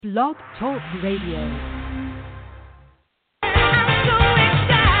Blog Talk Radio.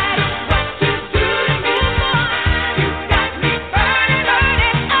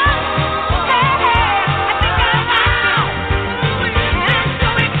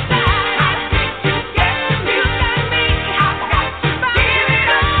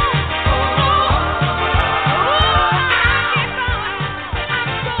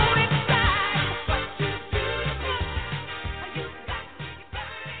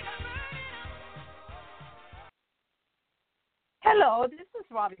 Hello, this is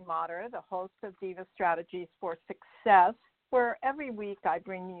Robbie Motter, the host of Diva Strategies for Success, where every week I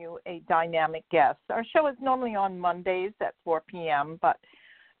bring you a dynamic guest. Our show is normally on Mondays at 4 p.m., but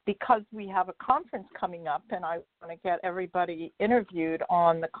because we have a conference coming up and I want to get everybody interviewed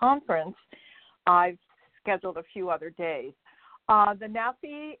on the conference, I've scheduled a few other days. The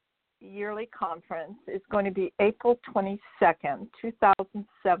NAFI yearly conference is going to be April 22nd,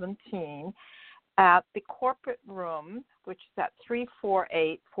 2017, at the corporate room, which is at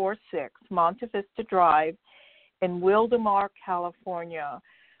 34846 Monte Vista Drive in Wildomar, California.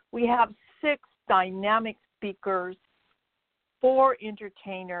 We have 6 dynamic speakers, 4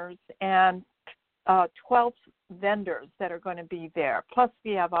 entertainers, and 12 vendors that are going to be there. Plus,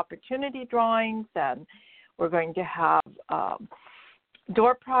 we have opportunity drawings, and we're going to have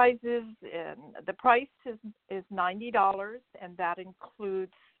door prizes. And the price is $90, and that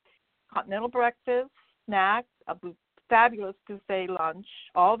includes continental breakfast, snacks, a fabulous buffet lunch,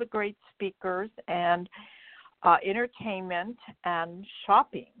 all the great speakers, and entertainment and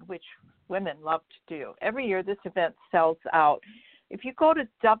shopping, which women love to do. Every year this event sells out. If you go to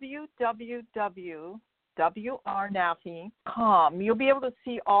www.wrnafi.com, you'll be able to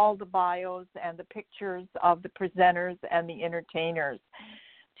see all the bios and the pictures of the presenters and the entertainers.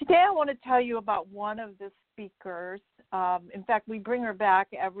 Today I want to tell you about one of the speakers. In fact, we bring her back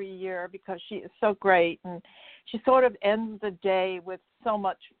every year because she is so great, and she sort of ends the day with so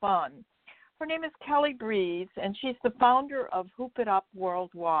much fun. Her name is Kelly Breeze, and she's the founder of Hoop It Up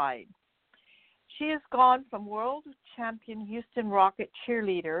Worldwide. She has gone from world champion Houston Rocket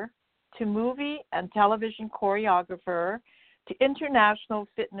cheerleader to movie and television choreographer to international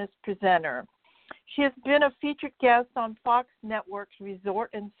fitness presenter. She has been a featured guest on Fox Network's Resort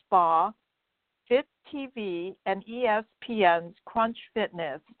and Spa, Fit TV, and ESPN's Crunch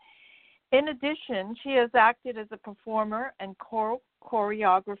Fitness. In addition, she has acted as a performer and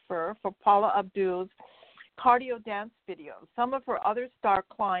choreographer for Paula Abdul's cardio dance videos. Some of her other star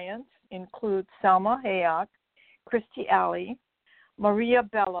clients include Salma Hayek, Christy Alley, Maria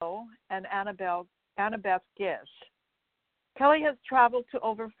Bello, and Annabeth Gish. Kelly has traveled to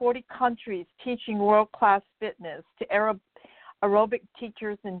over 40 countries teaching world-class fitness to aerobic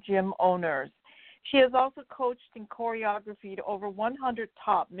teachers and gym owners. She has also coached and choreographed over 100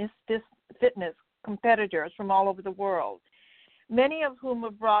 top Miss Fitness competitors from all over the world, many of whom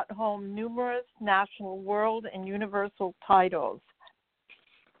have brought home numerous national, world, and universal titles.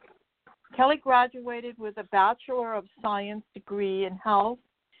 Kelly graduated with a Bachelor of Science degree in Health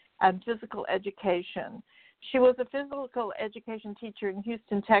and Physical Education. She was a physical education teacher in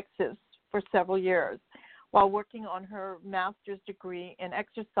Houston, Texas for several years while working on her master's degree in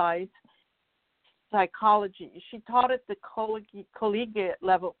exercise psychology. She taught at the collegiate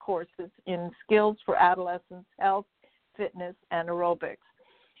level courses in skills for adolescents, health, fitness, and aerobics.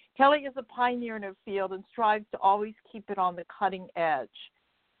 Kelly is a pioneer in her field and strives to always keep it on the cutting edge.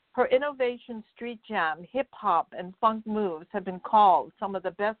 Her innovation, street jam, hip-hop, and funk moves have been called some of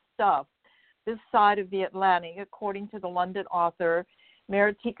the best stuff this side of the Atlantic, according to the London author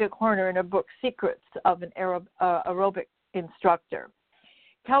Maritika Horner in her book Secrets of an Aerobic Instructor.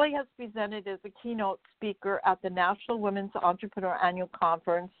 Kelly has presented as a keynote speaker at the National Women's Entrepreneur Annual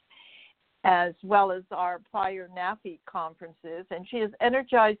Conference, as well as our prior NAFI conferences, and she has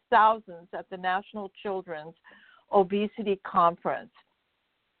energized thousands at the National Children's Obesity Conference.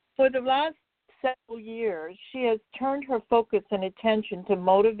 For the last several years, she has turned her focus and attention to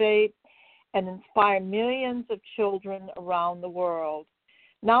motivate and inspire millions of children around the world.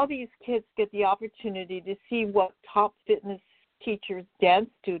 Now these kids get the opportunity to see what top fitness teachers, dance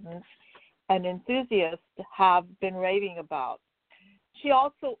students, and enthusiasts have been raving about. She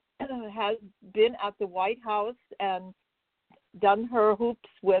also has been at the White House and done her hoops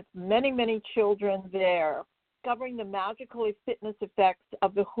with many, many children there, discovering the magical fitness effects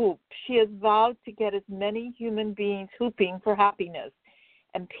of the hoop. She has vowed to get as many human beings hooping for happiness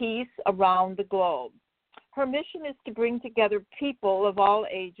and peace around the globe. Her mission is to bring together people of all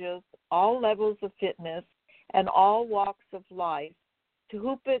ages, all levels of fitness, and all walks of life, to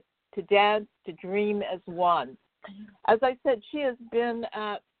hoop it, to dance, to dream as one. As I said, she has been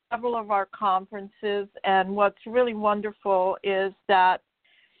at several of our conferences, and what's really wonderful is that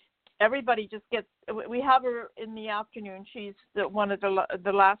everybody just gets. We have her in the afternoon. She's one of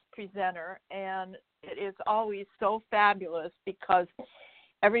the last presenter, and it is always so fabulous because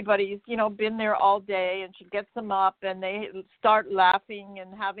everybody's been there all day, and she gets them up, and they start laughing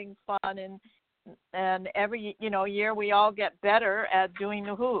and having fun, and every year we all get better at doing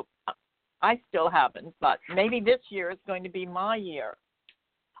the hoop. I still haven't, but maybe this year is going to be my year.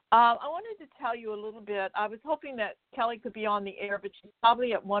 I wanted to tell you a little bit. I was hoping that Kelly could be on the air, but she's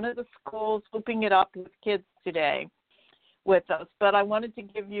probably at one of the schools hooping it up with kids today with us. But I wanted to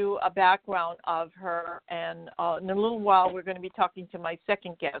give you a background of her, and in a little while we're going to be talking to my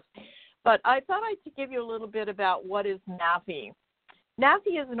second guest. But I thought I'd give you a little bit about what is NAFI.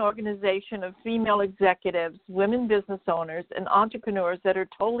 NAFI is an organization of female executives, women business owners, and entrepreneurs that are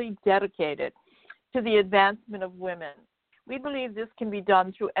totally dedicated to the advancement of women. We believe this can be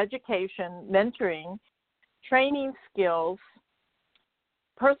done through education, mentoring, training skills,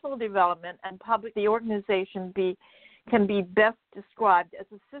 personal development, and public. The organization can be best described as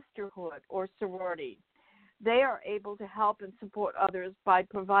a sisterhood or sorority. They are able to help and support others by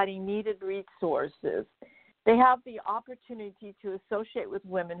providing needed resources. They have the opportunity to associate with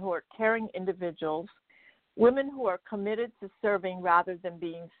women who are caring individuals, women who are committed to serving rather than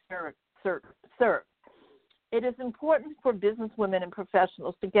being served. It is important for businesswomen and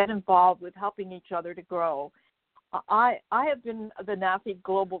professionals to get involved with helping each other to grow. I have been the NAFI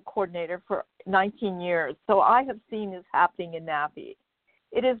Global Coordinator for 19 years, so I have seen this happening in NAFI.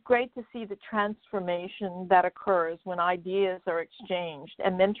 It is great to see the transformation that occurs when ideas are exchanged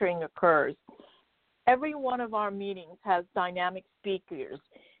and mentoring occurs. Every one of our meetings has dynamic speakers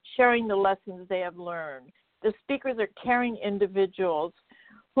sharing the lessons they have learned. The speakers are caring individuals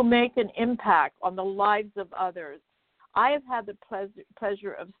who make an impact on the lives of others. I have had the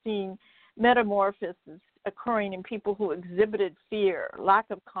pleasure of seeing metamorphoses occurring in people who exhibited fear, lack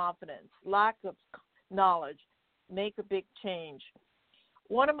of confidence, lack of knowledge, make a big change.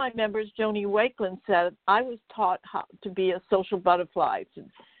 One of my members, Joni Wakeland, said, I was taught how to be a social butterfly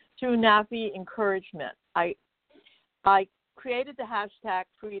through NAFI encouragement. I created the hashtag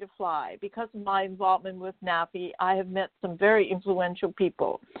Free to Fly. Because of my involvement with NAFI, I have met some very influential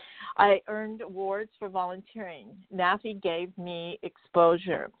people. I earned awards for volunteering. NAFI gave me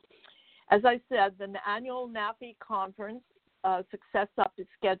exposure. As I said, the annual NAFI conference, Success Up, is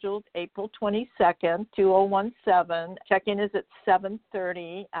scheduled April 22nd, 2017. Check-in is at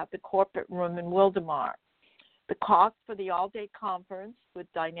 7:30 at the corporate room in Wildomar. The cost for the all-day conference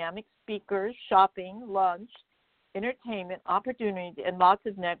with dynamic speakers, shopping, lunch, entertainment, opportunity, and lots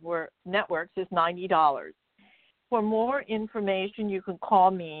of networks is $90. For more information, you can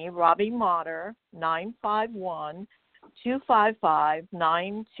call me, Robbie Motter,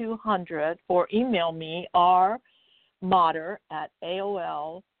 951-255-9200, or email me,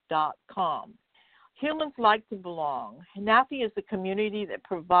 rmotter@aol.com. Humans like to belong. NAFI is a community that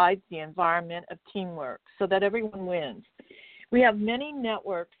provides the environment of teamwork so that everyone wins. We have many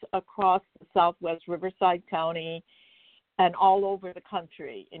networks across the Southwest Riverside County and all over the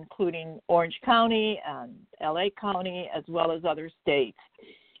country, including Orange County and LA County, as well as other states.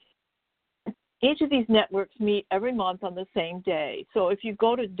 Each of these networks meet every month on the same day. So if you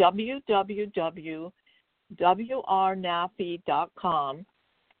go to www.wrnafi.com,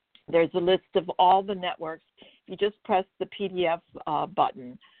 there's a list of all the networks. You just press the PDF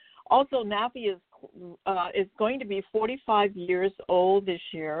button. Also, NAFI is going to be 45 years old this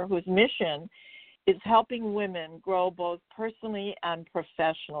year, whose mission is helping women grow both personally and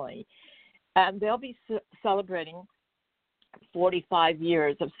professionally. And they'll be celebrating 45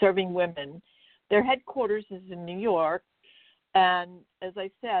 years of serving women. Their headquarters is in New York. And as I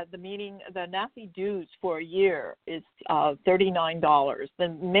said, the NAFI dues for a year is $39. The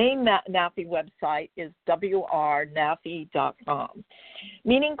main NAFI website is wrnafi.com.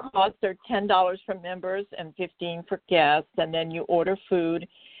 Meeting costs are $10 for members and $15 for guests, and then you order food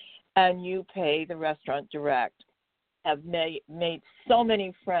and you pay the restaurant direct. I've made so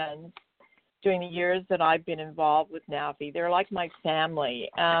many friends during the years that I've been involved with NAFI. They're like my family,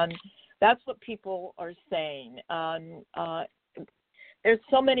 and that's what people are saying. There's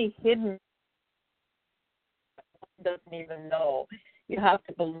so many hidden doesn't even know. You have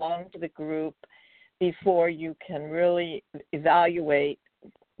to belong to the group before you can really evaluate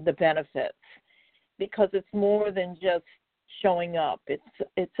the benefits, because it's more than just showing up.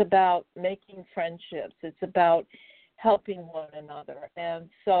 It's about making friendships. It's about helping one another.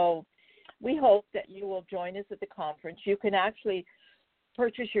 And so we hope that you will join us at the conference. You can actually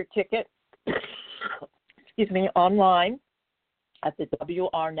purchase your ticket online at the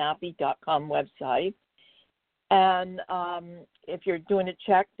wrnappy.com website. And if you're doing a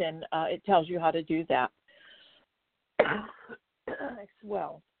check, then it tells you how to do that as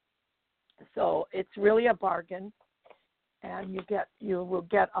well. So it's really a bargain, and you will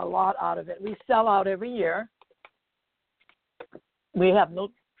get a lot out of it. We sell out every year.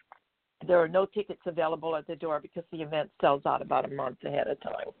 There are no tickets available at the door because the event sells out about a month ahead of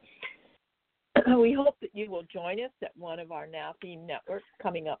time. We hope that you will join us at one of our NAFI networks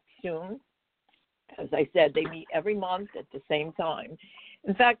coming up soon. As I said, they meet every month at the same time.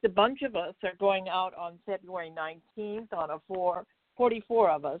 In fact, a bunch of us are going out on February 19th on 44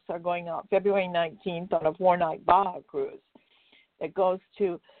 of us are going out February 19th on a 4-night Baja cruise. It goes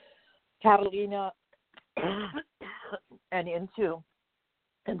to Catalina and into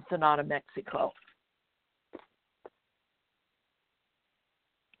Ensenada, Mexico.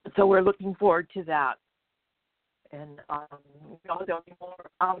 So we're looking forward to that. And, there'll be more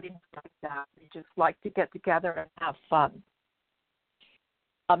outings like that. We just like to get together and have fun.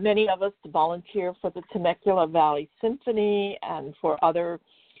 Many of us volunteer for the Temecula Valley Symphony and for other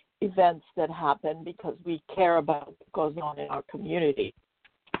events that happen because we care about what goes on in our community.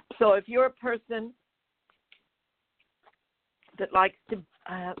 So if you're a person that likes to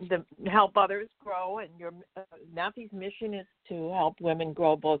help others grow, and your NAFI's mission is to help women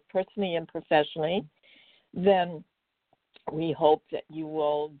grow both personally and professionally, then we hope that you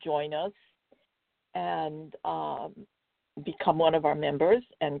will join us and become one of our members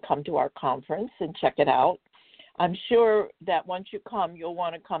and come to our conference and check it out. I'm sure that once you come, you'll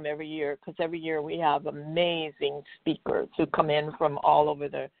want to come every year, because every year we have amazing speakers who come in from all over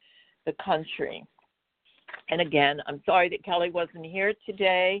the country. And again, I'm sorry that Kelly wasn't here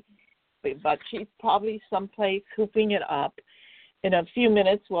today, but she's probably someplace hooping it up. In a few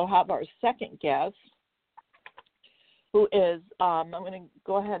minutes, we'll have our second guest, who is, I'm going to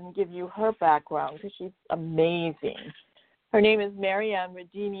go ahead and give you her background because she's amazing. Her name is Maryann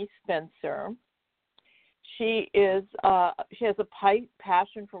Ridini Spencer. She has a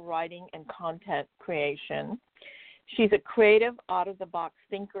passion for writing and content creation. She's a creative, out-of-the-box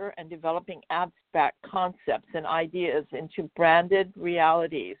thinker, and developing abstract concepts and ideas into branded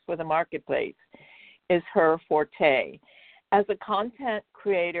realities for the marketplace is her forte. As a content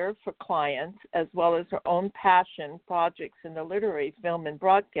creator for clients, as well as her own passion projects in the literary, film, and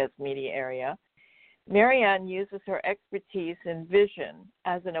broadcast media area, Maryann uses her expertise and vision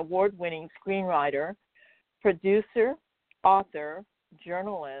as an award-winning screenwriter, producer, author,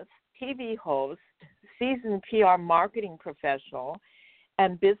 journalist, TV host, seasoned PR marketing professional,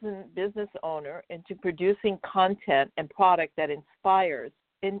 and business owner into producing content and product that inspires,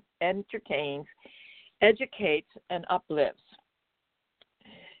 entertains, educates, and uplifts.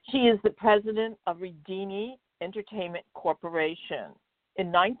 She is the president of Ridini Entertainment Corporation.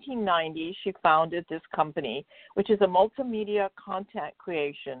 In 1990, she founded this company, which is a multimedia content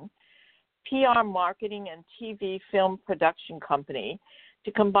creation, PR marketing, and TV film production company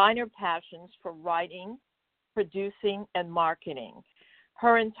to combine her passions for writing, producing, and marketing.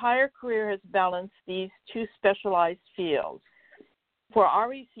 Her entire career has balanced these two specialized fields. For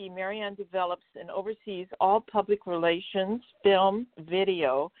REC, Maryann develops and oversees all public relations, film,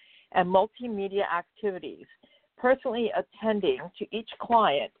 video, and multimedia activities, personally attending to each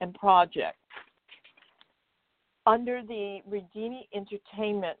client and project. Under the Ridini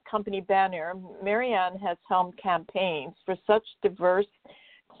Entertainment Company banner, Maryann has helmed campaigns for such diverse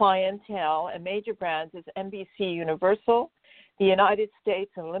clientele and major brands as NBC Universal, the United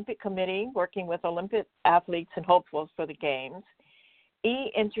States Olympic Committee, working with Olympic athletes and hopefuls for the Games,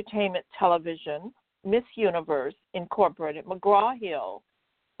 Entertainment Television, Miss Universe Incorporated, McGraw-Hill,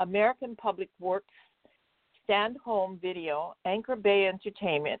 American Public Works, Stand Home Video, Anchor Bay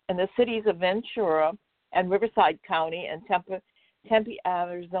Entertainment, and the cities of Ventura and Riverside County and Tempe,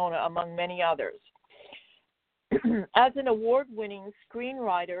 Arizona, among many others. As an award-winning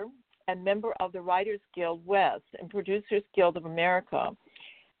screenwriter and member of the Writers Guild West and Producers Guild of America,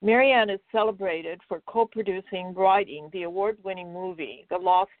 Maryann is celebrated for co-producing, writing the award-winning movie, The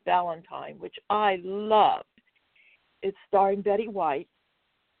Lost Valentine, which I loved. It's starring Betty White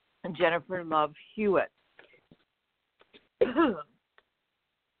and Jennifer Love Hewitt.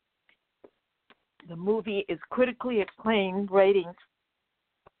 The movie is critically acclaimed ratings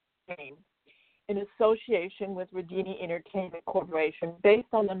in association with Ridini Entertainment Corporation, based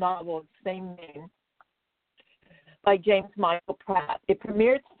on the novel of the same name by James Michael Pratt. It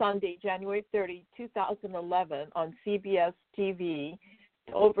premiered Sunday, January 30, 2011 on CBS TV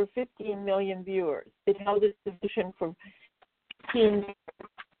to over 15 million viewers. It held its position for teen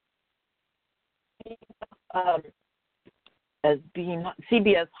as being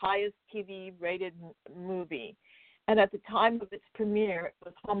CBS' highest TV-rated movie. And at the time of its premiere, it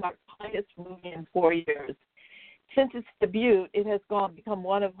was Hallmark's highest movie in 4 years. Since its debut, it has become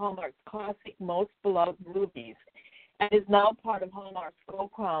one of Hallmark's classic, most beloved movies, and is now part of Hallmark's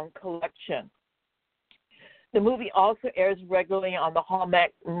Gold Crown collection. The movie also airs regularly on the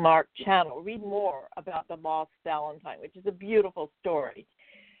Hallmark channel. Read more about The Lost Valentine, which is a beautiful story.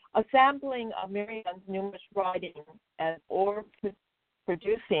 A sampling of Maryann's numerous writing or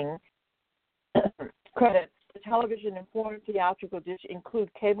producing credits for television and foreign theatrical dish include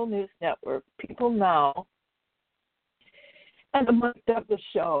Cable News Network, People Now, and The Mike Douglas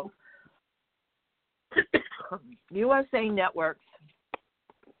Show, USA Networks,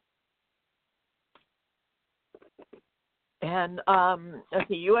 and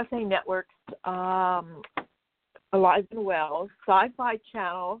USA Networks, Alive and Well, Sci-Fi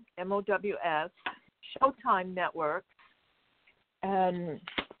Channel, MOWS, Showtime Network, and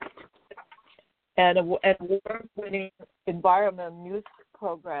award-winning environmental news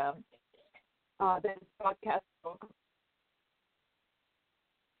program that is broadcast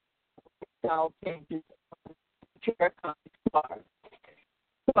style changes on stars.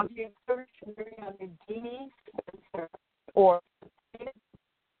 So if you search Maryann Ridini or you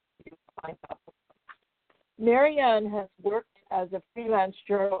find out. Maryann has worked as a freelance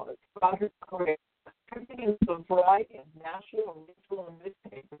journalist throughout her career, contributing to a variety of national and regional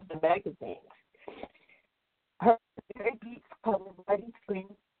newspapers and magazines. Her very beats cover writing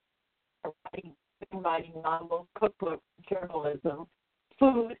novels, cookbooks, journalism,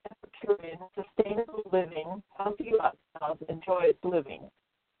 food, Epicurean, sustainable living, healthy lifestyles, and joyous living,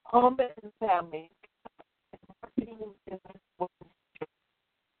 home and family, marketing, business,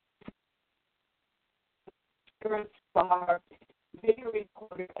 star, video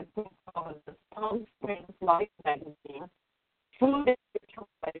reporter, and food columnist, Palm Springs Life magazine, food and spiritual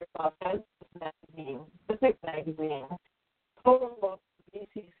writer for Business magazine, Pacific magazine, total local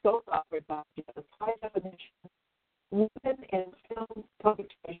BC soap opera documents, high definition, women in film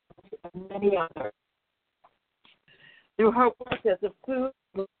publications, and many others. Through her work as a food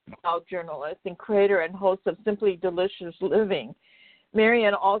lifestyle journalist and creator and host of Simply Delicious Living,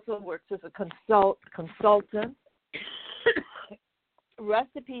 Maryann also works as a consultant,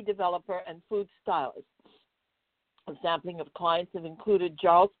 recipe developer, and food stylist. A sampling of clients have included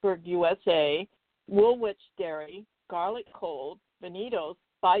Jarlsberg, USA, Woolwich Dairy, Garlic Cold, Benito's,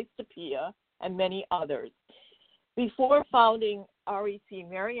 Spice Tapia, and many others. Before founding REC,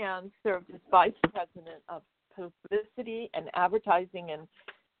 Maryann served as vice president of publicity and advertising and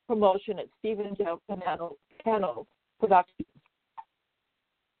promotion at Stephen Joe Cannell Productions,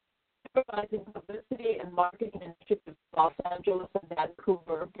 supervising publicity and marketing initiatives in Los Angeles and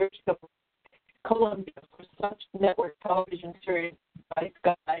Vancouver, British Columbia for such network television series by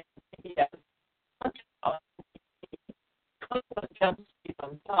Sky, CBS, Jumpsuit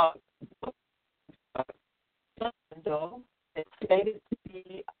on Top, it's slated to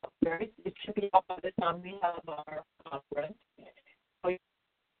be it should be up by the time we have our conference.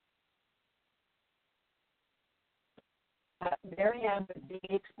 Maryann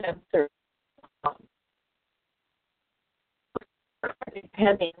Ridini Spencer,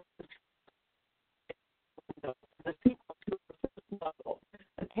 pending the sequel to her first novel,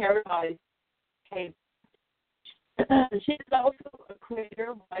 The Paradise Cave. She is also a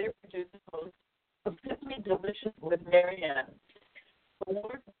creator, writer, producer, host of Simply Delicious with Maryann,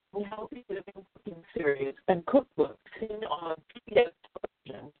 award-winning healthy living cooking series and cookbooks seen on PBS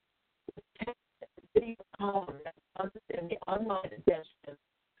television, video column that comes in the online edition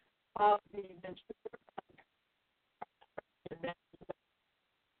of the Ventura.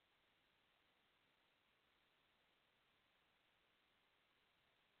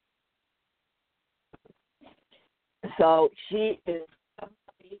 So she is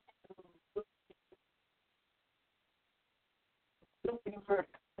somebody looking for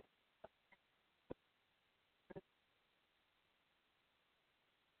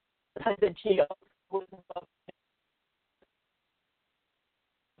I said she also was involved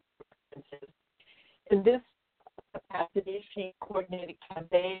in this capacity. She coordinated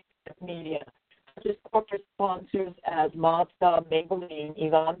campaigns of media, such as corporate sponsors as Mazda, Maybelline,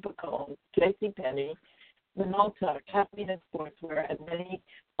 Yvonne Pacone, JCPenney, Minolta, Caffeine and Sportswear, and many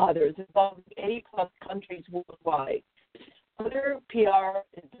others, involving 80-plus countries worldwide. Other PR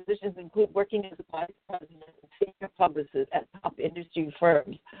positions include working as a vice president and senior publicist at top industry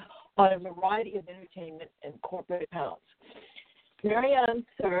firms on a variety of entertainment and corporate accounts. Maryann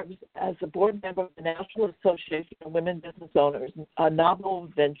serves as a board member of the National Association of Women Business Owners, a novel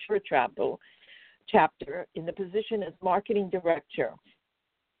venture chapter, chapter in the position as marketing director.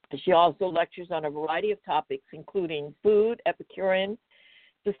 She also lectures on a variety of topics, including food, Epicurean,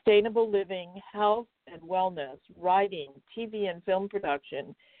 sustainable living, health and wellness, writing, TV and film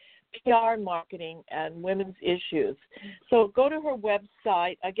production, PR and marketing, and women's issues. So go to her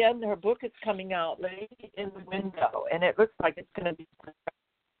website. Again, her book is coming out, Lady in the Window, and it looks like it's going to be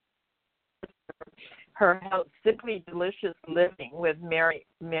her Health, Simply Delicious Living with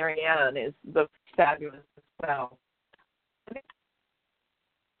Maryann is looks fabulous as well.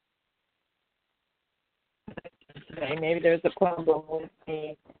 Maybe there's a problem with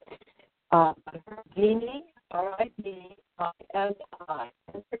the Ridini, R-I-D-I-N-I,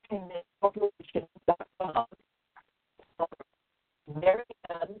 Entertainment Corporation.com.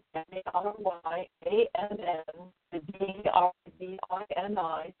 Maryann, M-A-R-Y-A-N-N,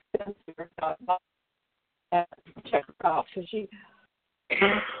 D-R-D-I-N-I, Spencer.com. And check her out. So she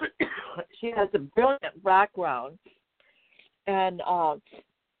has a brilliant background, and I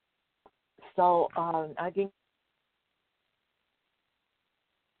think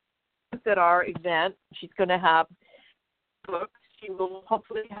at our event she's going to have books. She will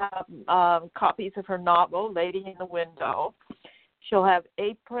hopefully have copies of her novel, Lady in the Window. She'll have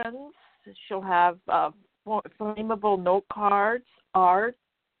aprons. She'll have flammable note cards, art,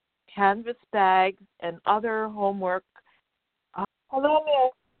 canvas bags, and other homework. Hello,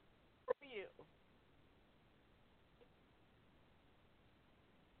 Miss. How are you?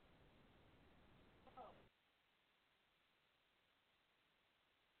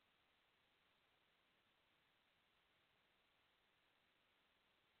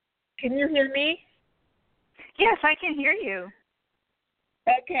 Can you hear me? Yes, I can hear you.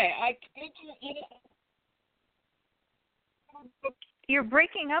 Okay, You're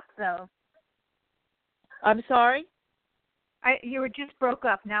breaking up, though. I'm sorry? You were just broke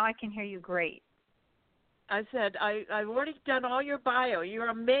up. Now I can hear you great. I said I've already done all your bio. You're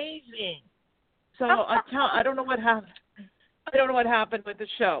amazing. So I don't know what happened. I don't know what happened with the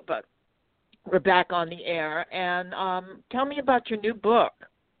show, but we're back on the air. And tell me about your new book.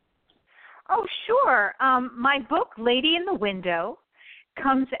 Oh, sure. My book, Lady in the Window,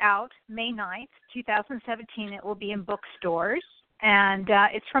 comes out May 9th, 2017. It will be in bookstores, and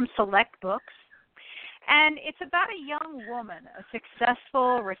it's from Select Books. And it's about a young woman, a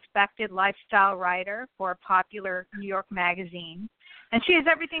successful, respected lifestyle writer for a popular New York magazine. And she has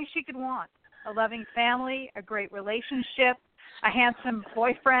everything she could want: a loving family, a great relationship, a handsome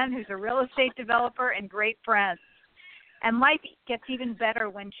boyfriend who's a real estate developer, and great friends. And life gets even better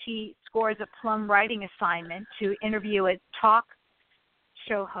when she scores a plum writing assignment to interview a talk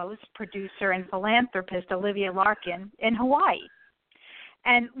show host, producer, and philanthropist, Olivia Larkin, in Hawaii.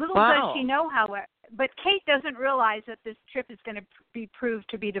 And little does she know, however, but Kate doesn't realize that this trip is going to be proved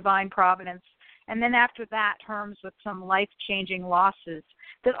to be divine providence. And then after that, terms with some life-changing losses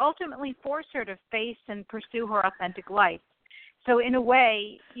that ultimately force her to face and pursue her authentic life. So in a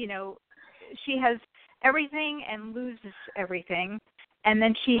way, you know, she has everything and loses everything, and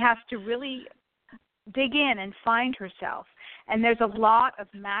then she has to really dig in and find herself. And there's a lot of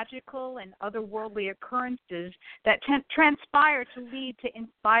magical and otherworldly occurrences that transpire to lead to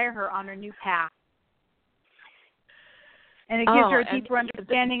inspire her on her new path. And it gives her a deeper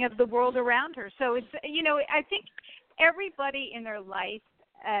understanding of the world around her. So it's, you know, I think everybody in their life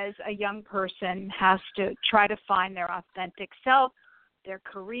as a young person has to try to find their authentic self, their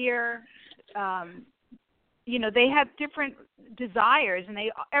career. You know, they have different desires, and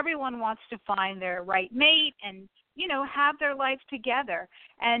everyone wants to find their right mate and, you know, have their life together.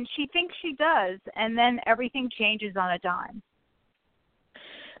 And she thinks she does, and then everything changes on a dime.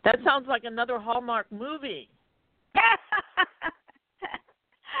 That sounds like another Hallmark movie.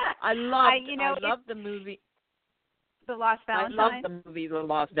 I love the movie. The Lost Valentine. I love the movie The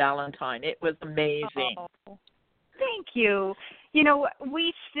Lost Valentine. It was amazing. Oh, thank you. You know,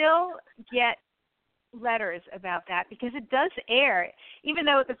 we still get letters about that because it does air. Even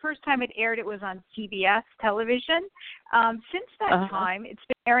though the first time it aired, it was on CBS television. Since that time, it's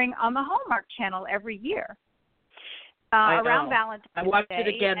been airing on the Hallmark Channel every year. Around Valentine's Day. I watched it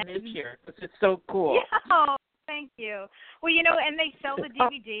again this year because it's so cool. Yeah, oh, thank you. Well, you know, and they sell the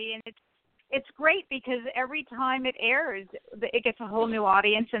DVD, and it's great because every time it airs, it gets a whole new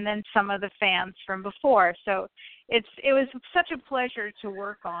audience, and then some of the fans from before. So it was such a pleasure to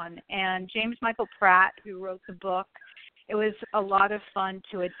work on. And James Michael Pratt, who wrote the book, it was a lot of fun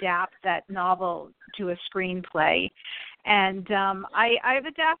to adapt that novel to a screenplay. And I've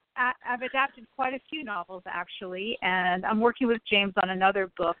adapted quite a few novels, actually, and I'm working with James on another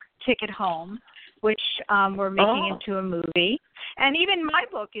book, Ticket Home, which we're making Oh. into a movie. And even my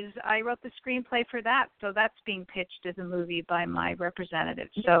book I wrote the screenplay for that, so that's being pitched as a movie by my representative.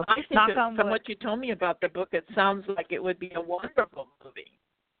 So I think knock on from wood. what you told me about the book, it sounds like it would be a wonderful movie.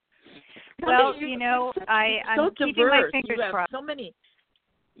 Well, I'm I'm so keeping my diverse. fingers You have crossed.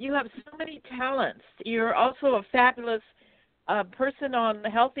 you have so many talents. You're also a fabulous person on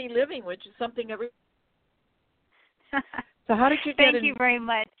healthy living, which is something every. So how did you get Thank you very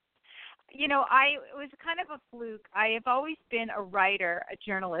much. It was kind of a fluke. I have always been a writer, a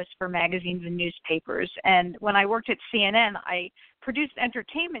journalist for magazines and newspapers. And when I worked at CNN, I produced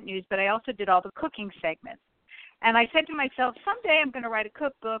entertainment news, but I also did all the cooking segments. And I said to myself, someday I'm going to write a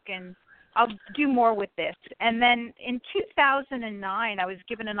cookbook and I'll do more with this. And then in 2009, I was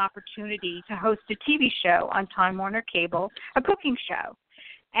given an opportunity to host a TV show on Time Warner Cable, a cooking show.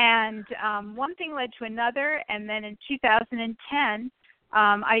 And one thing led to another. And then in 2010,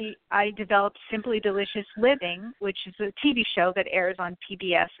 I developed Simply Delicious Living, which is a TV show that airs on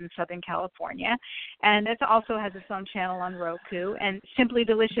PBS in Southern California. And it also has its own channel on Roku. And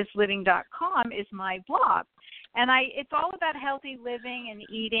simplydeliciousLiving.com is my blog. And it's all about healthy living and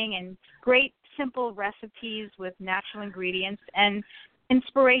eating and great simple recipes with natural ingredients and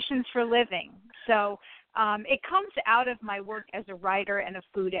inspirations for living. So it comes out of my work as a writer and a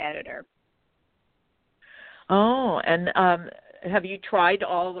food editor. Oh, and have you tried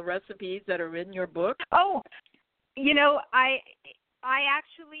all the recipes that are in your book? Oh, I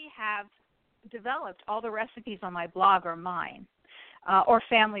actually have developed all the recipes on my blog are mine. Or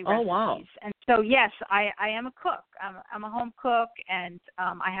family recipes. Oh, wow. And so, yes, I am a cook. I'm a home cook, and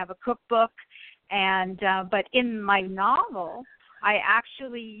I have a cookbook. And but in my novel, I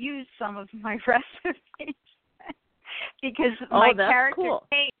actually use some of my recipes because my character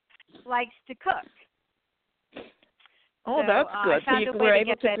Kate likes to cook. Oh, so, that's good. So you were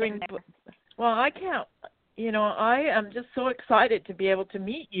able to bring. Well, I can't. I am just so excited to be able to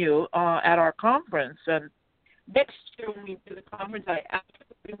meet you at our conference. And next year when we do the conference, I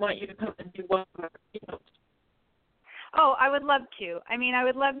absolutely want you to come and do one of our keynotes. Oh, I would love to. I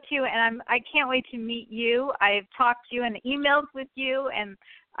would love to, and I can't wait to meet you. I've talked to you and emailed with you, and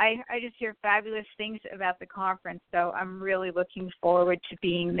I just hear fabulous things about the conference. So I'm really looking forward to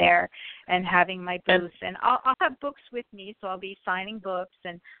being there and having my booth. And I'll have books with me, so I'll be signing books,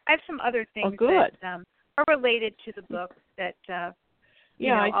 and I have some other things that are related to the book that. I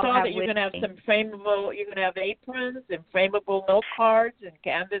saw that you're going to have some frameable. You're going to have aprons and frameable note cards and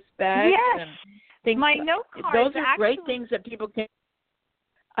canvas bags. Yes. And things. My note cards. Those are great things that people can.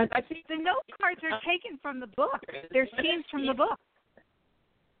 I think the note cards are taken from the book. They're scenes from the book.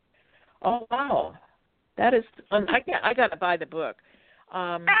 Oh wow, that is. I got to buy the book.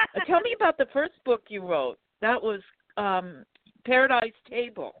 Tell me about the first book you wrote. That was Paradise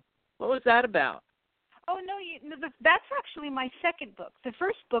Table. What was that about? Oh no, that's actually my second book. The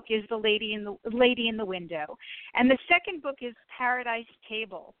first book is The Lady in the Window, and the second book is Paradise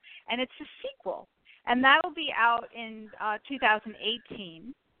Table, and it's a sequel, and that'll be out in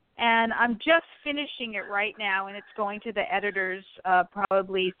 2018. And I'm just finishing it right now, and it's going to the editors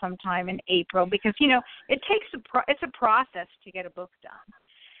probably sometime in April because it takes it's a process to get a book done,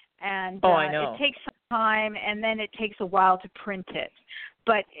 and I know. it takes some time, and then it takes a while to print it.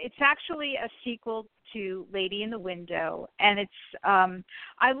 But it's actually a sequel to Lady in the Window, and it's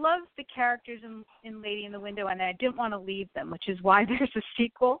I love the characters in Lady in the Window, and I didn't want to leave them, which is why there's a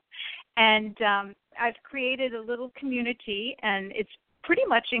sequel. And I've created a little community, and it's pretty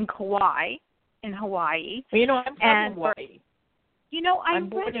much in Hawaii. Well, I'm from Hawaii. I'm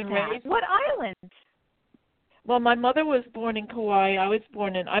born and raised. What island? Well, my mother was born in Kauai.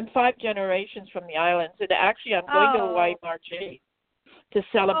 I'm 5 generations from the islands, and actually I'm going to Hawaii March 8th. To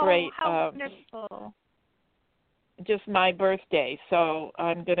celebrate how wonderful. Just my birthday. So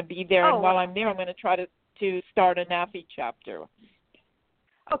I'm going to be there, and while I'm there, I'm going to try to start a NAFI chapter.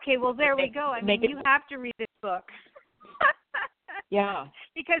 Okay, well, there we go. You have to read this book. Yeah.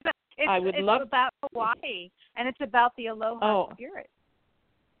 Because it's about Hawaii, and it's about the aloha spirit.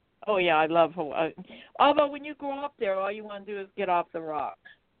 Oh, yeah, I love Hawaii. Although when you grow up there, all you want to do is get off the rock.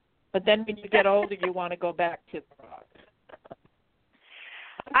 But then when you get older, you want to go back to the rock.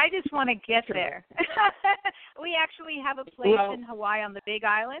 I just want to get there. We actually have a place in Hawaii on the Big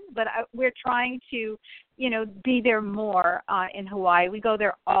Island, but we're trying to, be there more in Hawaii. We go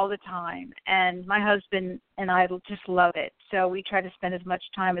there all the time, and my husband and I just love it. So we try to spend as much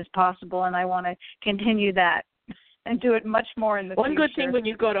time as possible, and I want to continue that and do it much more in the future. One good thing when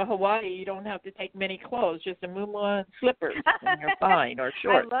you go to Hawaii, you don't have to take many clothes, just a muumua and slippers, and you're fine, or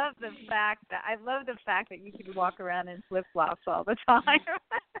shorts. I love the fact that you could walk around in flip-flops all the time.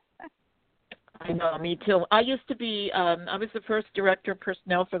 I know, me too. I used to be, I was the first director of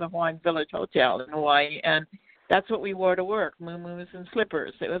personnel for the Hawaiian Village Hotel in Hawaii, and that's what we wore to work, muumuus and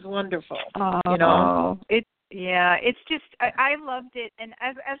slippers. It was wonderful, you know. It's just, I loved it. And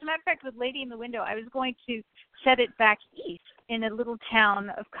as a matter of fact, with Lady in the Window, I was going to set it back east in a little town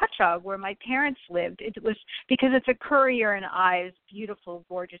of Cutchogue where my parents lived. It was because it's a Currier and Ives beautiful,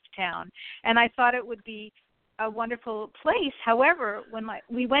 gorgeous town. And I thought it would be a wonderful place. However, when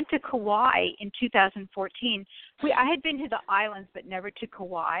we went to Kauai in 2014, I had been to the islands but never to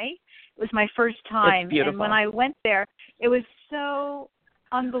Kauai. It was my first time. It's beautiful. And when I went there, it was so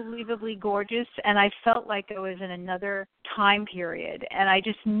unbelievably gorgeous, and I felt like I was in another time period, and I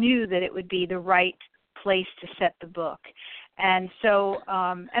just knew that it would be the right place to set the book. And so,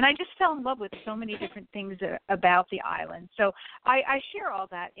 and I just fell in love with so many different things about the island. So I share all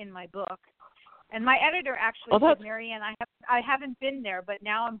that in my book. And my editor actually said, Maryann, I haven't been there, but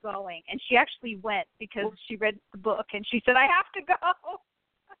now I'm going. And she actually went because she read the book, and she said, I have to go.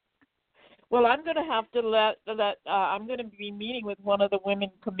 Well, I'm going to have to I'm going to be meeting with one of the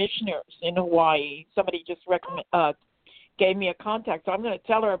women commissioners in Hawaii. Somebody just gave me a contact, so I'm going to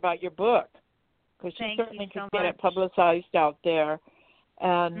tell her about your book because she certainly could get it publicized out there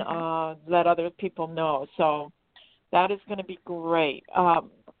and let other people know. So that is going to be great.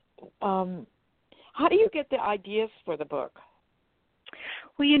 How do you get the ideas for the book?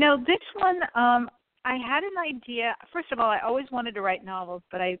 Well, you know, this one, I had an idea. First of all, I always wanted to write novels,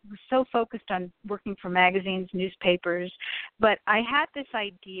 but I was so focused on working for magazines, newspapers. But I had this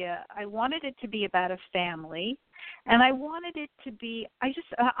idea. I wanted it to be about a family, and I wanted it to be, an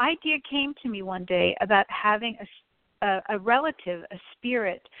idea came to me one day about having a relative, a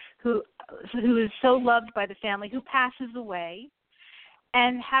spirit who is so loved by the family who passes away,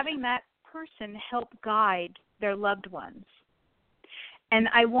 and having that person help guide their loved ones. And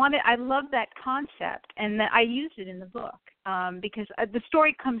I love that concept, and that I used it in the book because the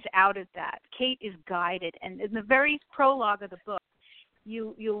story comes out of that. Kate is guided, and in the very prologue of the book,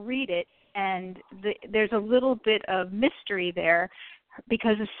 you'll read it, and there's a little bit of mystery there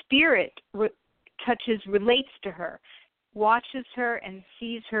because a spirit relates to her, watches her, and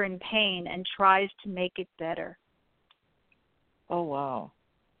sees her in pain, and tries to make it better. Oh, wow.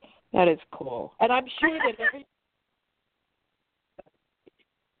 That is cool. And I'm sure that every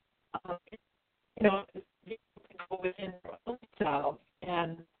people can go within their own self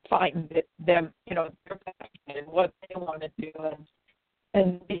and find them, their passion and what they want to do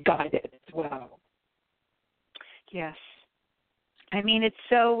and be guided as well. Yes. I mean, it's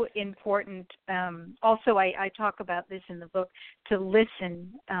so important. Also, I talk about this in the book, to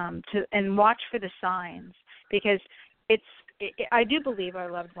listen and watch for the signs, because I do believe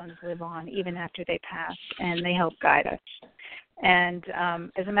our loved ones live on even after they pass, and they help guide us. And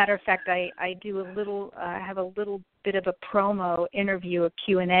as a matter of fact, I have a little bit of a promo interview, a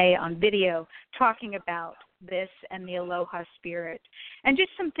Q&A on video, talking about this and the Aloha spirit, and just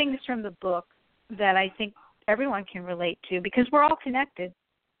some things from the book that I think everyone can relate to, because we're all connected.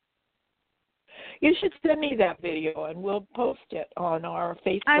 You should send me that video, and we'll post it on our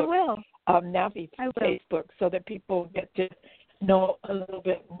Facebook. I will. Navi's Facebook, so that people get to know a little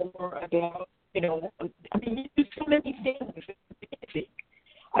bit more about, I mean, you do so many things.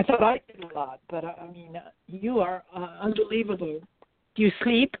 I thought I did a lot, but I mean, you are unbelievable. Do you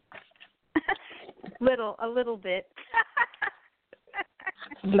sleep? A little bit.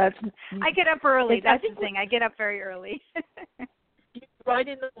 I get up early. That's the thing. I get up very early. Right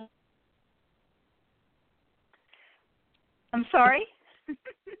in the. I'm sorry?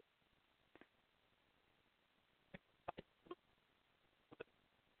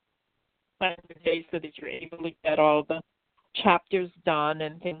 The day so that you're able to get all the chapters done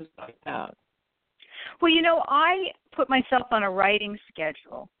and things like that. Well, I put myself on a writing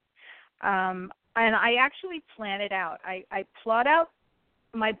schedule, and I actually plan it out. I plot out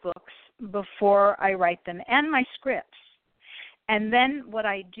my books before I write them, and my scripts. And then what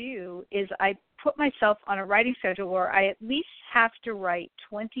I do is I put myself on a writing schedule where I at least have to write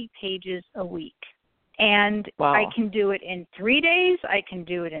 20 pages a week. And wow. I can do it in 3 days, I can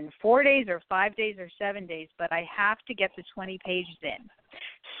do it in 4 days or 5 days or 7 days, but I have to get the 20 pages in.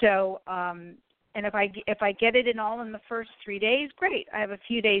 So, and if I get it in all in the first 3 days, great, I have a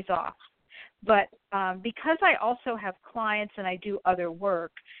few days off. But because I also have clients and I do other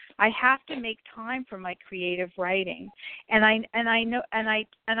work, I have to make time for my creative writing. And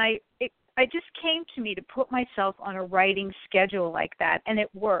it just came to me to put myself on a writing schedule like that, and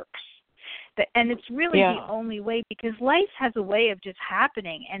it works. And it's really the only way, because life has a way of just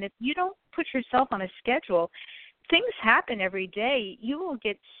happening. And if you don't put yourself on a schedule, things happen every day, you will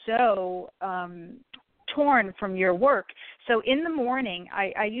get so torn from your work. So in the morning,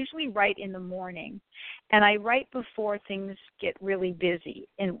 I usually write in the morning, and I write before things get really busy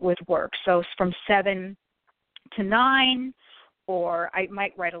with work. So from 7 to 9, or I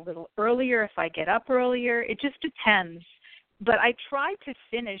might write a little earlier if I get up earlier. It just depends. But I try to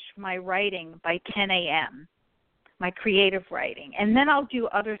finish my writing by 10 a.m., my creative writing, and then I'll do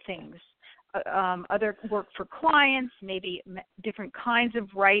other things. Other work for clients, maybe different kinds of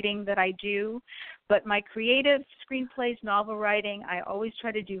writing that I do. But my creative screenplays, novel writing, I always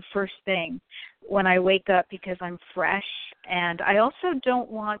try to do first thing when I wake up because I'm fresh. And I also don't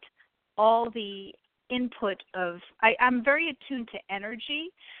want all the input of, I'm very attuned to energy.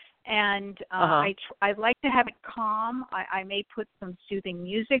 And I like to have it calm. I may put some soothing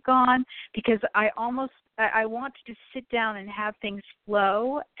music on because I want to just sit down and have things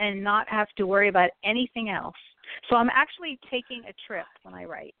flow and not have to worry about anything else. So I'm actually taking a trip when I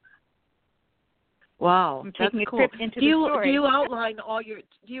write. Wow, I'm taking that's a cool. trip into the story. Do you outline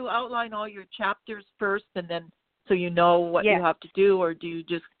all your chapters first, and then so you know what you have to do, or do you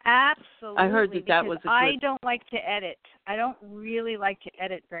just? Absolutely. I heard that was. I don't like to edit. I don't really like to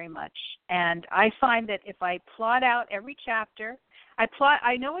edit very much, and I find that if I plot out every chapter,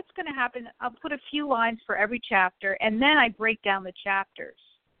 I know what's going to happen. I'll put a few lines for every chapter, and then I break down the chapters.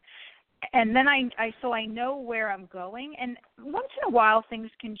 And then so I know where I'm going. And once in a while things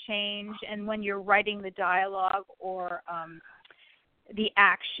can change, and when you're writing the dialogue or the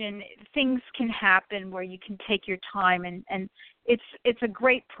action, things can happen where you can take your time, and it's a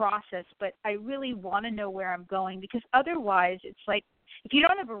great process. But I really want to know where I'm going, because otherwise it's like if you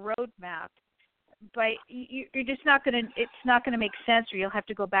don't have a roadmap, you're just not going to, it's not going to make sense, or you'll have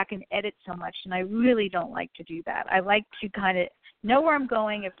to go back and edit so much, and I really don't like to do that. I like to kind of know where I'm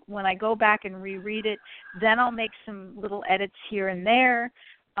going. When I go back and reread it, then I'll make some little edits here and there.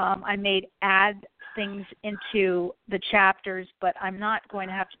 I may add things into the chapters, but I'm not going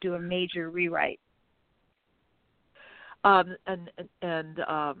to have to do a major rewrite. And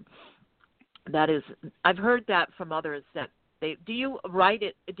that is, I've heard that from others that do you write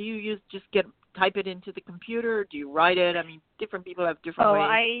it? Do you type it into the computer? Do you write it? I mean, different people have different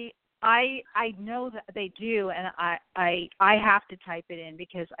ways. I know that they do, and I have to type it in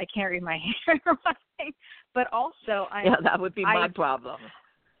because I can't read my handwriting. But also, that would be my problem.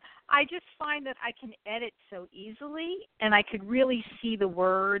 I just find that I can edit so easily, and I could really see the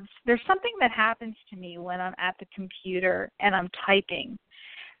words. There's something that happens to me when I'm at the computer and I'm typing.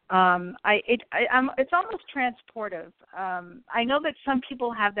 It's almost transportive. I know that some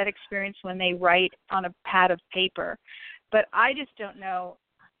people have that experience when they write on a pad of paper, but I just don't know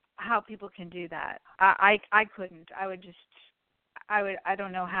how people can do that. I couldn't. I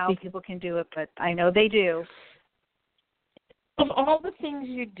don't know how people can do it, but I know they do. Of all the things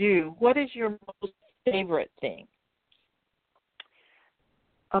you do, what is your most favorite thing?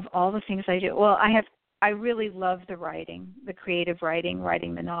 Of all the things I do, well, I really love the writing, the creative writing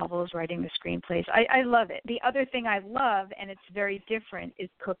the novels, writing the screenplays. I love it. The other thing I love, and it's very different, is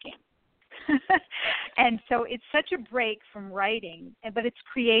cooking. And so it's such a break from writing, but it's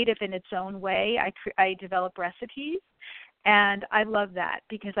creative in its own way. I develop recipes, and I love that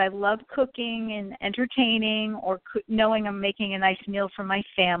because I love cooking and entertaining, or knowing I'm making a nice meal for my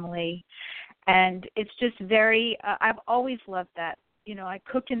family. And it's just very, I've always loved that. You know, I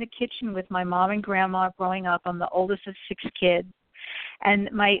cooked in the kitchen with my mom and grandma growing up. I'm the oldest of 6 kids.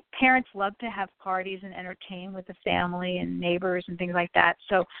 And my parents loved to have parties and entertain with the family and neighbors and things like that.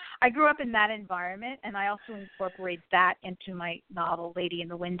 So I grew up in that environment, and I also incorporate that into my novel, Lady in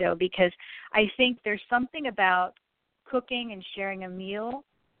the Window, because I think there's something about cooking and sharing a meal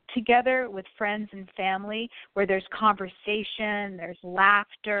together with friends and family where there's conversation, there's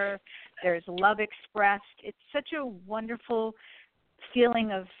laughter, there's love expressed. It's such a wonderful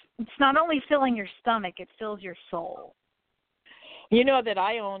feeling of, it's not only filling your stomach, it fills your soul. You know that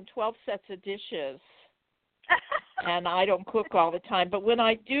I own 12 sets of dishes, and I don't cook all the time. But when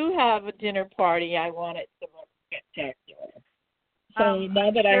I do have a dinner party, I want it to look spectacular. So now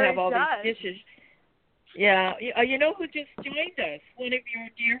that I have all these dishes, you know who just joined us? One of your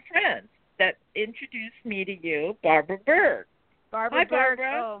dear friends that introduced me to you, Barbara Berg. Hi, Berg.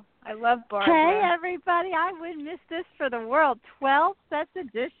 Barbara. Oh, I love Barbara. Hey, everybody. I wouldn't miss this for the world. 12 sets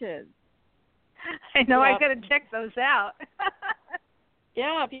of dishes. I know. I got to check those out.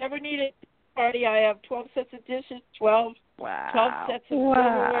 Yeah, if you ever need a party, I have 12 sets of dishes, 12 sets of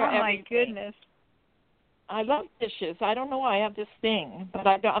silverware. Oh, my goodness. I love dishes. I don't know why I have this thing, but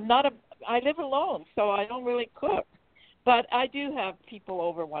I live alone, so I don't really cook. But I do have people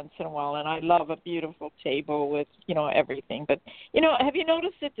over once in a while, and I love a beautiful table with, everything. But, have you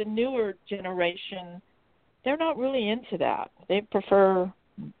noticed that the newer generation, they're not really into that. They prefer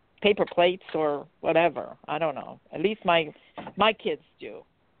paper plates or whatever. I don't know. At least my kids do.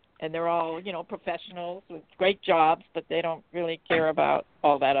 And they're all, professionals with great jobs, but they don't really care about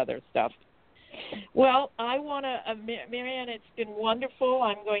all that other stuff. Well, I want to, Maryann, it's been wonderful.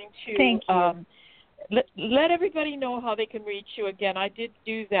 I'm going to Thank you. let everybody know how they can reach you again. I did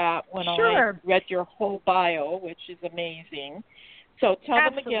do that when Sure. I read your whole bio, which is amazing. So tell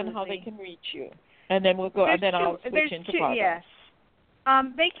them again how they Absolutely. can reach you, and then we'll go. And then I'll switch into Barbara. Yes.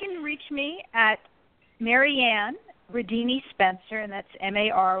 They can reach me at Maryann Ridini Spencer, and that's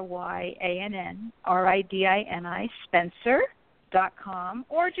MaryanNRidini Spencer.com,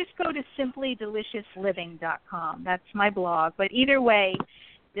 or just go to simplydeliciousliiving.com. That's my blog. But either way,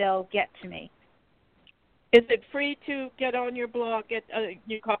 they'll get to me. Is it free to get on your blog? Get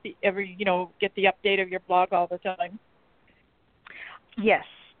you copy get the update of your blog all the time? Yes.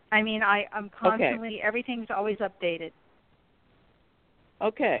 I mean, I'm constantly, everything's always updated.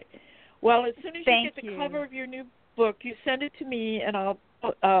 Okay. Well, as soon as you get the cover of your new book, you send it to me, and I'll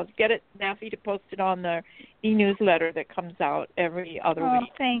get it, Naffy, to post it on the e-newsletter that comes out every other week.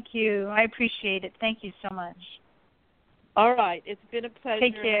 Oh, thank you. I appreciate it. Thank you so much. All right, it's been a pleasure.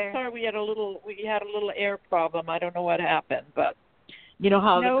 Take care. I'm sorry we had a little air problem. I don't know what happened, but you know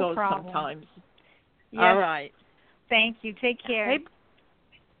how no it goes problem. sometimes. Yes. All right. Thank you. Take care. Hey,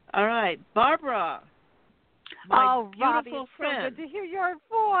 all right, Barbara. My Robbie, beautiful it's friend. so good to hear your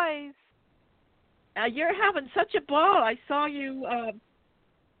voice. You're having such a ball. I saw you.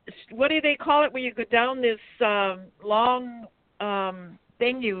 What do they call it when you go down this long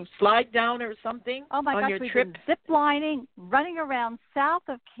thing? You slide down or something? Oh my on gosh, your we've trip? been zip lining, running around south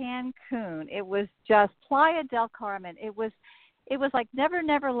of Cancun. It was just Playa del Carmen. It was like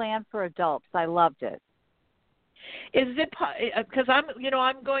Never Land for adults. I loved it. Is it because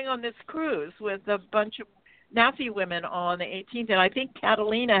I'm going on this cruise with a bunch of Naffy women on the 18th, and I think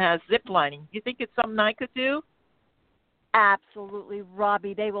Catalina has zip lining. You think it's something I could do? Absolutely,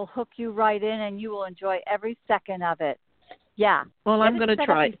 Robbie. They will hook you right in, and you will enjoy every second of it. Yeah. Well, I'm going to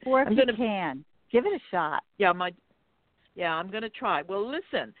try. Before if you can. Give it a shot. Yeah, I'm going to try. Well,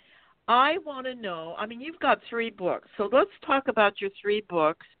 listen, I want to know. I mean, you've got 3 books, so let's talk about your 3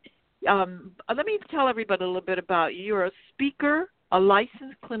 books. Let me tell everybody a little bit about you. You're a speaker, a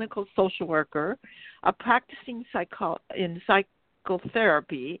licensed clinical social worker, a practicing in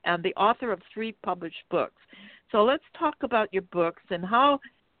psychotherapy, and the author of 3 published books. So let's talk about your books and how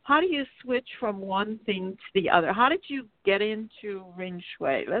do you switch from one thing to the other? How did you get into Ring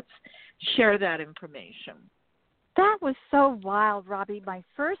Shui? Let's share that information. That was so wild, Robbie. My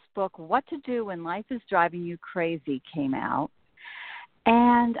first book, What to Do When Life is Driving You Crazy, came out.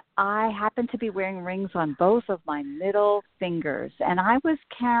 And I happened to be wearing rings on both of my middle fingers. And I was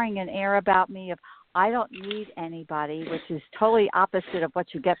carrying an air about me of, I don't need anybody, which is totally opposite of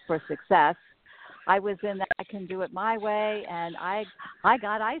what you get for success. I was in that I can do it my way, and I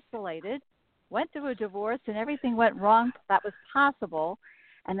got isolated, went through a divorce, and everything went wrong that was possible.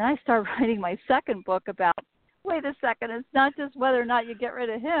 And then I started writing my second book about, wait a second, it's not just whether or not you get rid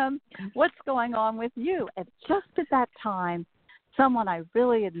of him, what's going on with you. And just at that time, someone I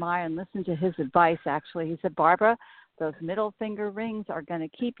really admire and listened to his advice, actually, he said, Barbara, those middle finger rings are going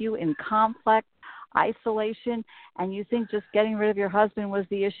to keep you in complex isolation, and you think just getting rid of your husband was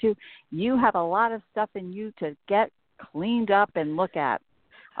the issue. You have a lot of stuff in you to get cleaned up and look at.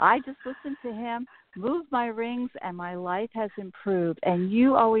 I just listened to him, moved my rings, and my life has improved. And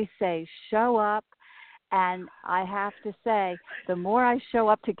you always say, show up. And I have to say, the more I show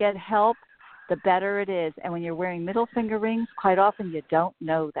up to get help, the better it is. And when you're wearing middle finger rings, quite often you don't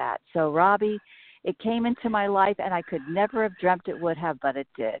know that. So, Robbie, it came into my life, and I could never have dreamt it would have, but it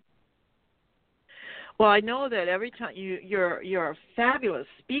did. Well, I know that every time you're a fabulous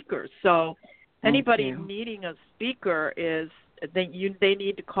speaker. So anybody needing a speaker they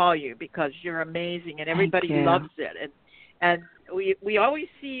need to call you because you're amazing and everybody loves it. And we always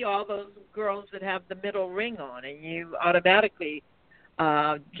see all those girls that have the middle ring on, and you automatically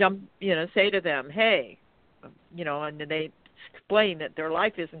jump, say to them, hey, and then they explain that their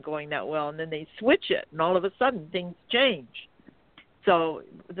life isn't going that well, and then they switch it, and all of a sudden things change. So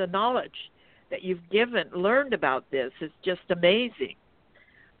the knowledge that you've learned about this is just amazing.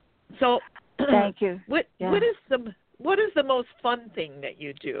 So thank you. What is the most fun thing that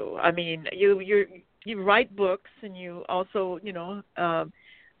you do? I mean, you write books, and you also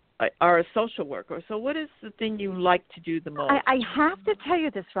are a social worker. So what is the thing you like to do the most? I have to tell you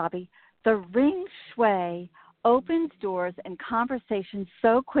this, Robbie. The Ring Shui opens doors and conversations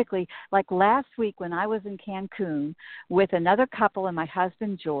so quickly. Like last week when I was in Cancun with another couple and my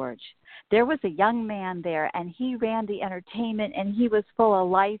husband, George, there was a young man there, and he ran the entertainment, and he was full of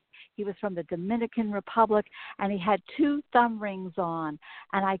life. He was from the Dominican Republic, and he had 2 thumb rings on,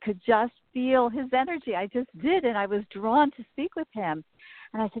 and I could just feel his energy. I just did, and I was drawn to speak with him.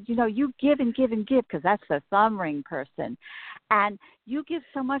 And I said, you give and give and give, because that's the thumb ring person. And you give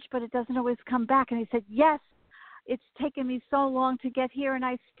so much, but it doesn't always come back. And he said, yes, it's taken me so long to get here, and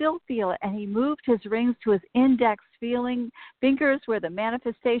I still feel it. And he moved his rings to his index fingers where the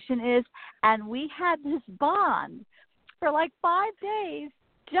manifestation is, and we had this bond for like 5 days,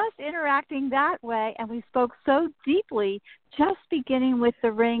 just interacting that way, and we spoke so deeply, just beginning with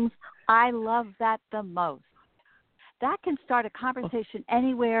the rings. I love that the most. That can start a conversation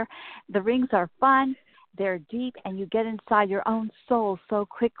anywhere. The rings are fun, they're deep, and you get inside your own soul so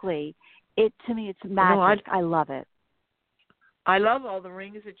quickly. To me, it's magic. I love it. I love all the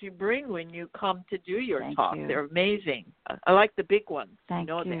rings that you bring when you come to do your Thank talk. you. They're amazing. I like the big ones. Thank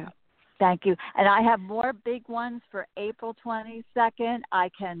you. That. Thank you. And I have more big ones for April 22nd. I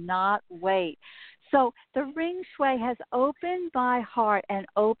cannot wait. So the ring shui has opened my heart and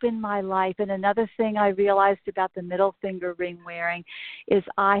opened my life. And another thing I realized about the middle finger ring wearing is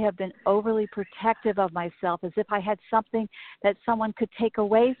I have been overly protective of myself, as if I had something that someone could take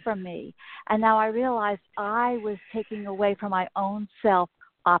away from me. And now I realized I was taking away from my own self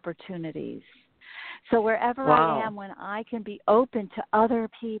opportunities. So wherever I am, when I can be open to other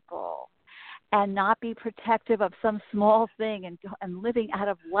people and not be protective of some small thing and living out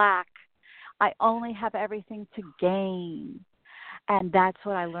of lack, I only have everything to gain. And that's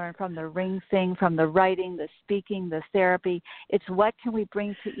what I learned from the ring thing, from the writing, the speaking, the therapy. It's what can we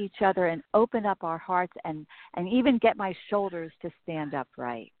bring to each other and open up our hearts and even get my shoulders to stand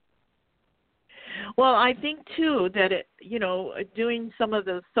upright. Well, I think, too, that, doing some of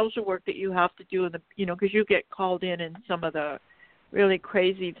the social work that you have to do, because you get called in some of the really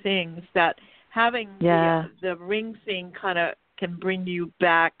crazy things, that having the ring thing kind of can bring you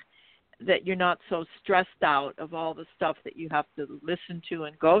back, that you're not so stressed out of all the stuff that you have to listen to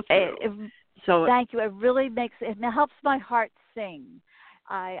and go through. Thank you. It really it helps my heart sing.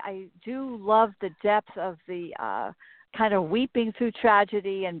 I do love the depth of the kind of weeping through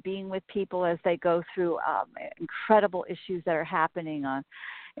tragedy and being with people as they go through incredible issues that are happening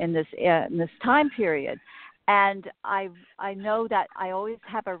in this time period. And I know that I always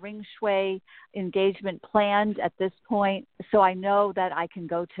have a ring shui engagement planned at this point, so I know that I can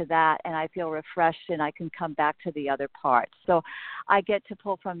go to that and I feel refreshed and I can come back to the other parts. So I get to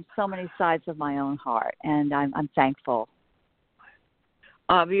pull from so many sides of my own heart, and I'm thankful.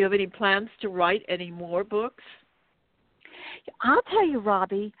 Do you have any plans to write any more books? I'll tell you,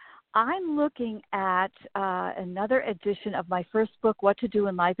 Robbie, I'm looking at another edition of my first book, What to Do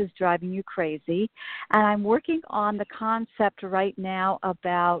When Life is Driving You Crazy, and I'm working on the concept right now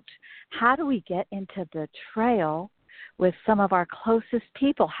about how do we get into betrayal with some of our closest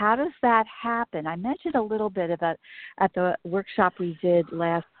people. How does that happen? I mentioned a little bit about at the workshop we did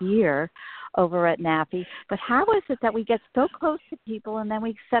last year over at NAFI, but how is it that we get so close to people and then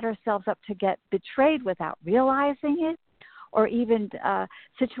we set ourselves up to get betrayed without realizing it? Or even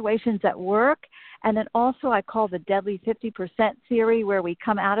situations at work. And then also I call the deadly 50% theory, where we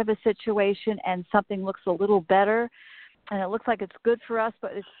come out of a situation and something looks a little better and it looks like it's good for us,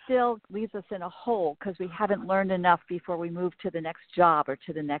 but it still leaves us in a hole because we haven't learned enough before we move to the next job or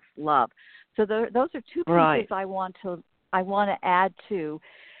to the next love. So those are two pieces I want to add to,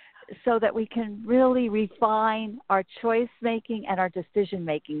 so that we can really refine our choice making and our decision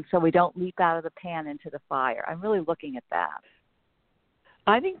making, so we don't leap out of the pan into the fire. I'm really looking at that.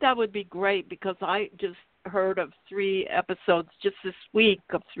 I think that would be great, because I just heard of 3 episodes just this week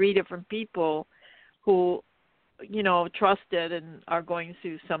of 3 different people who, trusted and are going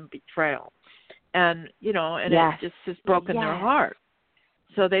through some betrayal. And, it just has broken their heart.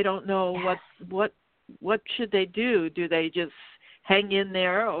 So they don't know what should they do. Do they just hang in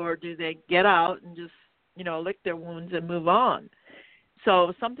there, or do they get out and just, lick their wounds and move on?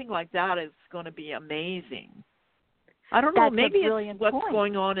 So something like that is going to be amazing. I don't know, maybe it's what's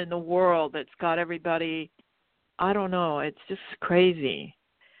going on in the world that's got everybody, I don't know, it's just crazy.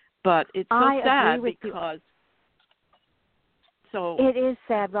 But it's so sad because... So it is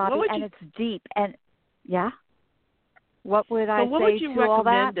sad, Robbie, and it's deep. And, what would I say to all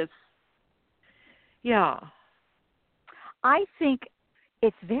that? I think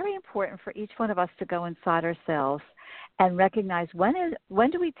it's very important for each one of us to go inside ourselves and recognize when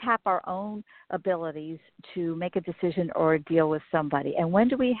do we tap our own abilities to make a decision or deal with somebody, and when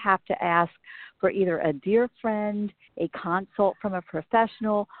do we have to ask for either a dear friend, a consult from a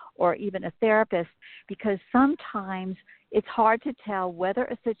professional, or even a therapist, because sometimes it's hard to tell whether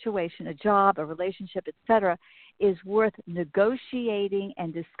a situation, a job, a relationship, etc., is worth negotiating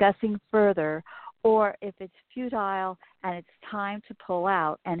and discussing further, or if it's futile and it's time to pull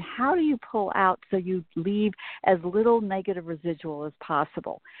out. And how do you pull out so you leave as little negative residual as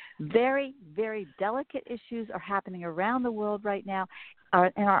possible? Very, very delicate issues are happening around the world right now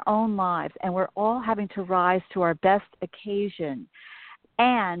in our own lives, and we're all having to rise to our best occasion.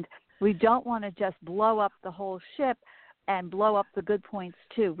 And we don't want to just blow up the whole ship and blow up the good points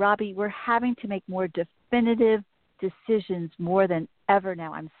too. Robbie, we're having to make more definitive decisions more than ever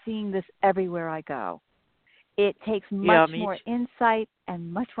now. I'm seeing this everywhere I go. It takes much more insight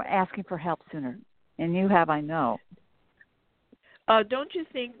and much more asking for help sooner. And you have, I know. Don't you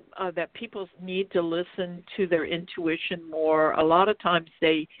think that people need to listen to their intuition more? A lot of times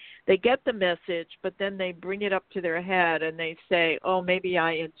they get the message, but then they bring it up to their head and they say, oh, maybe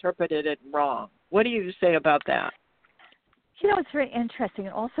I interpreted it wrong. What do you say about that? You know, it's very interesting.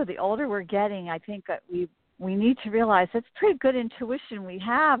 And also, the older we're getting, I think that we need to realize that's pretty good intuition we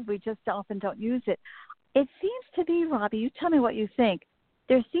have. We just often don't use it. It seems to be, Robbie, you tell me what you think.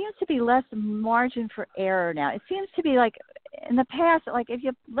 There seems to be less margin for error now. It seems to be like in the past, like if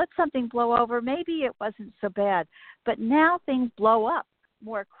you let something blow over, maybe it wasn't so bad. But now things blow up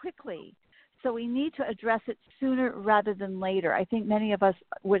more quickly. So we need to address it sooner rather than later. I think many of us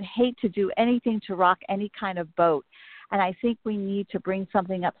would hate to do anything to rock any kind of boat. And I think we need to bring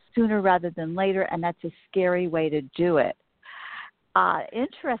something up sooner rather than later, and that's a scary way to do it.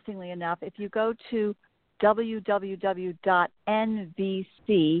 Interestingly enough, if you go to www.nvc,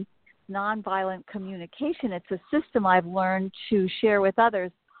 Nonviolent Communication, it's a system I've learned to share with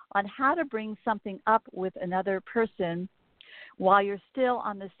others on how to bring something up with another person while you're still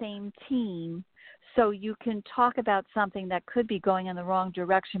on the same team, so you can talk about something that could be going in the wrong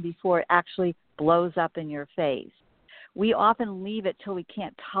direction before it actually blows up in your face. We often leave it till we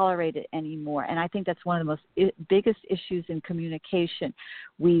can't tolerate it anymore, and I think that's one of the most biggest issues in communication.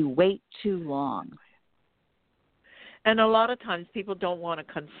 We wait too long. And a lot of times people don't want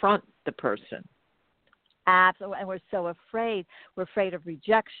to confront the person. Absolutely, and we're so afraid. We're afraid of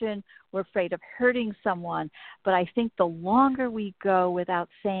rejection. We're afraid of hurting someone. But I think the longer we go without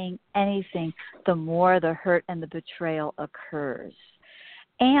saying anything, the more the hurt and the betrayal occurs.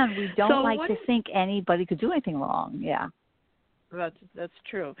 And we don't to think anybody could do anything wrong. Yeah. That's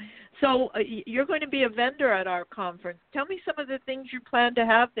true. So you're going to be a vendor at our conference. Tell me some of the things you plan to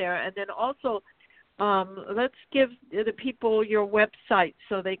have there. And then also let's give the people your website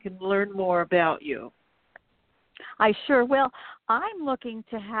so they can learn more about you. I sure will. I'm looking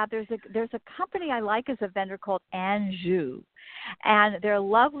to have, there's a company I like as a vendor called Anjou, and they're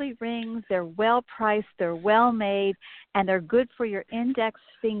lovely rings. They're well priced, they're well made, and they're good for your index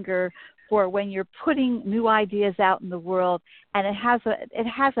finger for when you're putting new ideas out in the world. And it has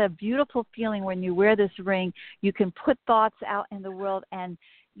a beautiful feeling when you wear this ring. You can put thoughts out in the world, and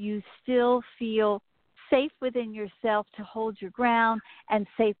you still feel safe within yourself to hold your ground and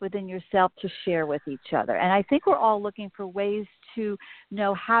safe within yourself to share with each other. And I think we're all looking for ways to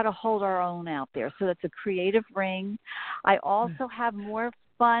know how to hold our own out there. So that's a creative ring. I also have more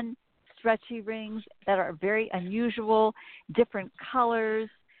fun, stretchy rings that are very unusual, different colors,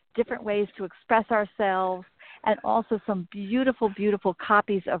 different ways to express ourselves, and also some beautiful, beautiful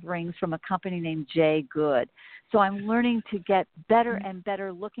copies of rings from a company named J. Good. So I'm learning to get better and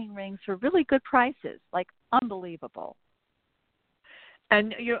better looking rings for really good prices, like unbelievable.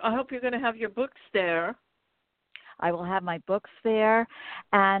 And I hope you're going to have your books there. I will have my books there,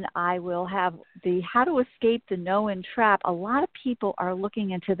 and I will have the How to Escape the Know-In Trap. A lot of people are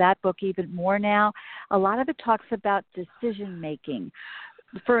looking into that book even more now. A lot of it talks about decision-making.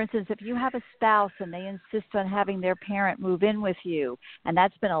 For instance, if you have a spouse and they insist on having their parent move in with you, and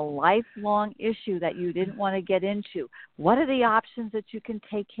that's been a lifelong issue that you didn't want to get into, what are the options that you can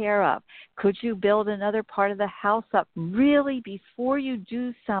take care of? Could you build another part of the house up really before you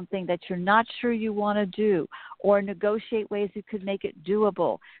do something that you're not sure you want to do, or negotiate ways you could make it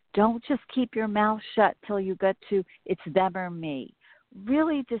doable? Don't just keep your mouth shut till you get to it's them or me.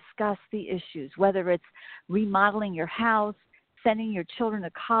 Really discuss the issues, whether it's remodeling your house, sending your children to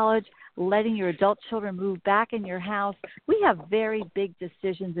college, letting your adult children move back in your house. We have very big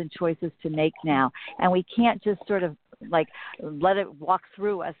decisions and choices to make now, and we can't just sort of like let it walk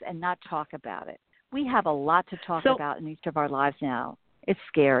through us and not talk about it. We have a lot to talk about in each of our lives now. It's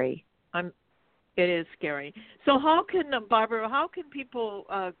scary. It is scary. So how can, Barbara, how can people,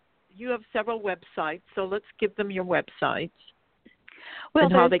 you have several websites, so let's give them your websites. Well,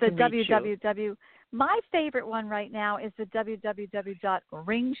 and how there's they the can reach you. www. My favorite one right now is the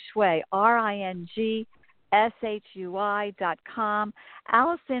www.ringshui, RINGSHUI.com.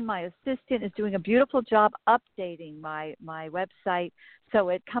 Allison, my assistant, is doing a beautiful job updating my website, so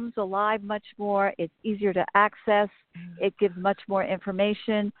it comes alive much more. It's easier to access. It gives much more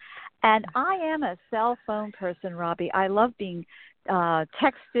information. And I am a cell phone person, Robbie. I love being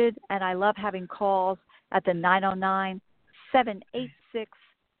texted, and I love having calls at the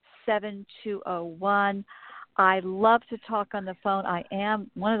 909-786-7201. I love to talk on the phone. I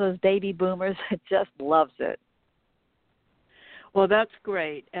am one of those baby boomers that just loves it. Well, that's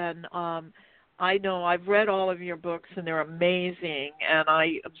great. And I know I've read all of your books, and they're amazing. And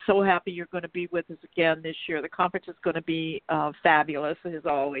I am so happy you're going to be with us again this year. The conference is going to be fabulous, as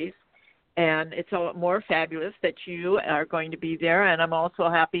always. And it's all more fabulous that you are going to be there. And I'm also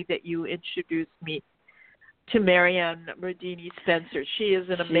happy that you introduced me to Maryann Ridini Spencer. She is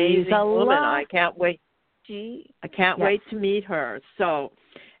an amazing woman. I can't wait. I can't wait to meet her. So,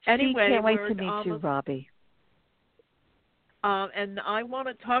 anyway, can't wait to meet you, Robbie. And I want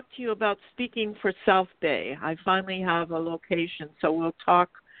to talk to you about speaking for South Bay. I finally have a location, so we'll talk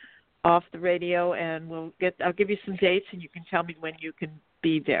off the radio, and I'll give you some dates, and you can tell me when you can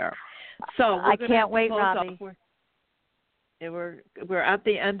be there. So I can't wait, Robbie. We're at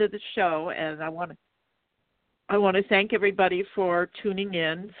the end of the show, and I want to thank everybody for tuning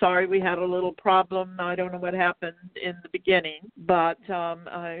in. Sorry we had a little problem. I don't know what happened in the beginning, but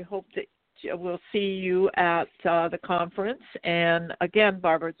I hope that we'll see you at the conference. And again,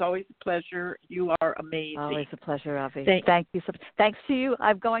 Barbara, it's always a pleasure. You are amazing. Always a pleasure, Robbie. Thank you. Thanks to you.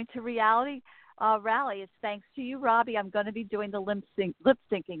 I'm going to Reality Rally. It's thanks to you, Robbie. I'm going to be doing the lip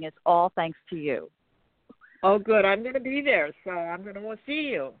syncing. It's all thanks to you. Oh, good. I'm going to be there, so I'm going to see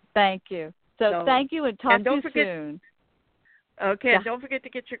you. Thank you. So thank you, and talk to you soon. Okay, and don't forget to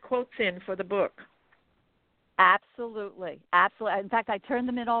get your quotes in for the book. Absolutely. Absolutely. In fact, I turned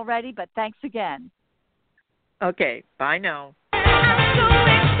them in already, but thanks again. Okay, bye now.